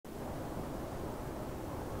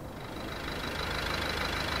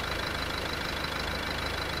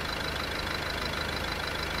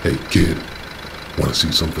Hey kid, wanna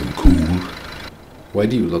see something cool? Why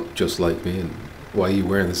do you look just like me, and why are you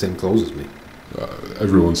wearing the same clothes as me?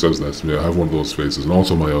 Everyone says that to me. I have one of those faces, and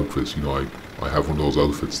also my outfits. You know, I have one of those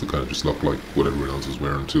outfits that kind of just look like what everyone else is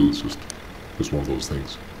wearing too. It's just one of those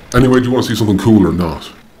things. Anyway, do you want to see something cool or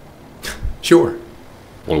not? Sure.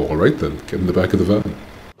 Well, all right then. Get in the back of the van.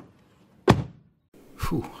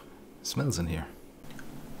 Phew, smells in here.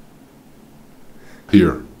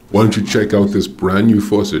 Here, why don't you check out this brand new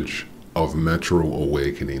footage of Metro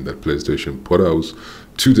Awakening that PlayStation put out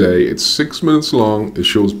today. It's 6 minutes long. It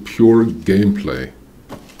shows pure gameplay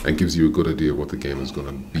and gives you a good idea of what the game is going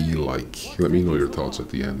to be like. Let me know your thoughts at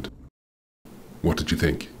the end. What did you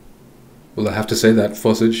think? Well, I have to say that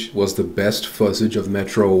footage was the best footage of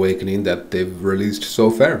Metro Awakening that they've released so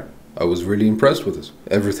far. I was really impressed with it.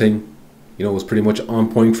 Everything, was pretty much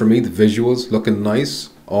on point for me. The visuals looking nice,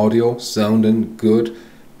 audio sounding good,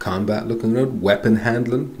 combat looking good, weapon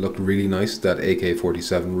handling looked really nice. That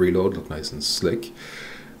AK-47 reload looked nice and slick.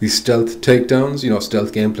 The stealth takedowns,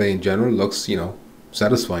 stealth gameplay in general looks,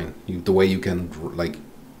 satisfying. The way you can,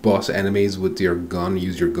 boss enemies with your gun,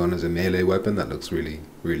 use your gun as a melee weapon, that looks really,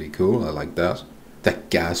 really cool. I like that. That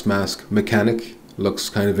gas mask mechanic looks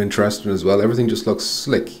kind of interesting as well. Everything just looks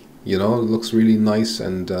slick, it looks really nice,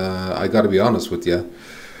 and I gotta be honest with you,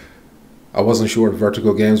 I wasn't sure if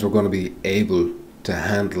Vertigo Games were going to be able to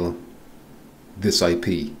handle this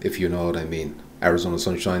IP, if you know what I mean. Arizona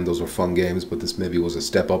Sunshine, those were fun games, but this maybe was a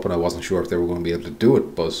step up, and I wasn't sure if they were going to be able to do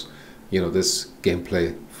it, but this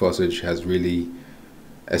gameplay footage has really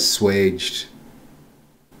massaged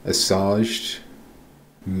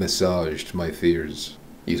my fears.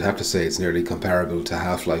 You'd have to say it's nearly comparable to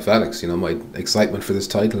Half-Life Alyx. My excitement for this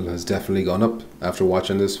title has definitely gone up after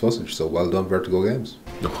watching this footage, so well done, Vertigo Games.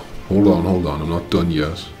 No, hold on, I'm not done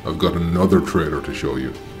yet. I've got another trailer to show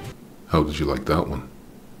you. How did you like that one?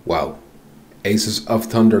 Wow. Aces of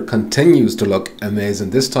Thunder continues to look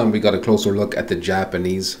amazing. This time we got a closer look at the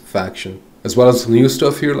Japanese faction, as well as some new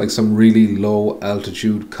stuff here, like some really low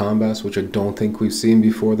altitude combats, which I don't think we've seen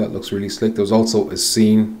before. That looks really slick. There was also a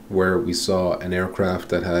scene where we saw an aircraft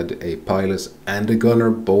that had a pilot and a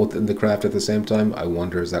gunner both in the craft at the same time. I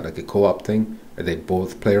wonder, is that like a co-op thing? Are they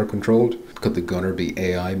both player controlled? Could the gunner be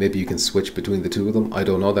AI? Maybe you can switch between the two of them. I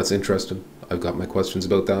don't know. That's interesting. I've got my questions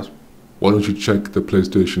about that. Why don't you check the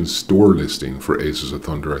PlayStation Store listing for Aces of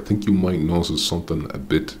Thunder? I think you might notice something a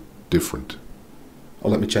bit different. Oh,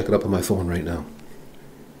 let me check it up on my phone right now.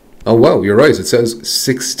 Oh wow, you're right. It says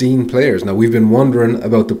 16 players. Now, we've been wondering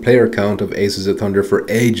about the player count of Aces of Thunder for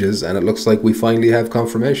ages, and it looks like we finally have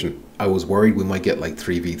confirmation. I was worried we might get like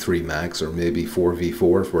 3v3 max or maybe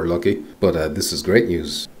 4v4 if we're lucky, but this is great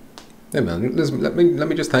news. Hey man, listen, let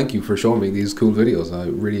me just thank you for showing me these cool videos. I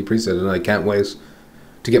really appreciate it, and I can't wait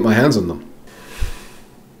to get my hands on them.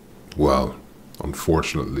 Well,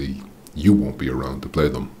 unfortunately, you won't be around to play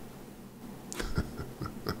them.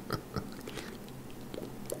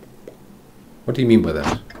 What do you mean by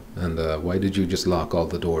that? And why did you just lock all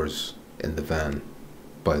the doors in the van,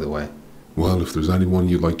 by the way? Well, if there's anyone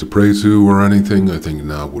you'd like to pray to or anything, I think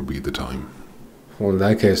now would be the time. Well, in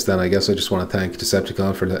that case, then I guess I just want to thank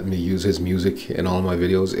Decepticon for letting me use his music in all my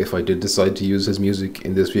videos. If I did decide to use his music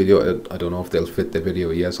in this video, I don't know if they'll fit the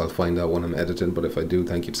video. Yes, I'll find out when I'm editing, but if I do,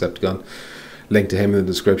 thank you, Decepticon. Link to him in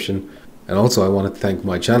the description. And also, I want to thank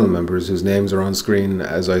my channel members whose names are on screen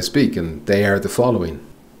as I speak, and they are the following: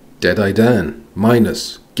 Deadeye Dan,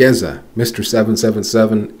 Minus, Geza, Mr.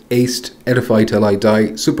 777, Aced, Edify Till I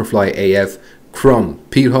Die, Superfly AF, Crumb,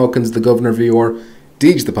 Pete Hawkins, the Governor Viewer,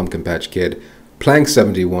 Deej the Pumpkin Patch Kid,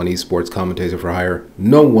 Plank71 Esports Commentator for Hire,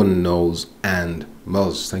 No One Knows, and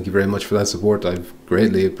Muzz. Thank you very much for that support. I've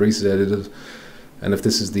greatly appreciated it. And if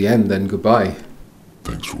this is the end, then goodbye.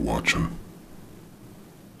 Thanks for watching.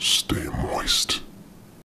 Stay moist.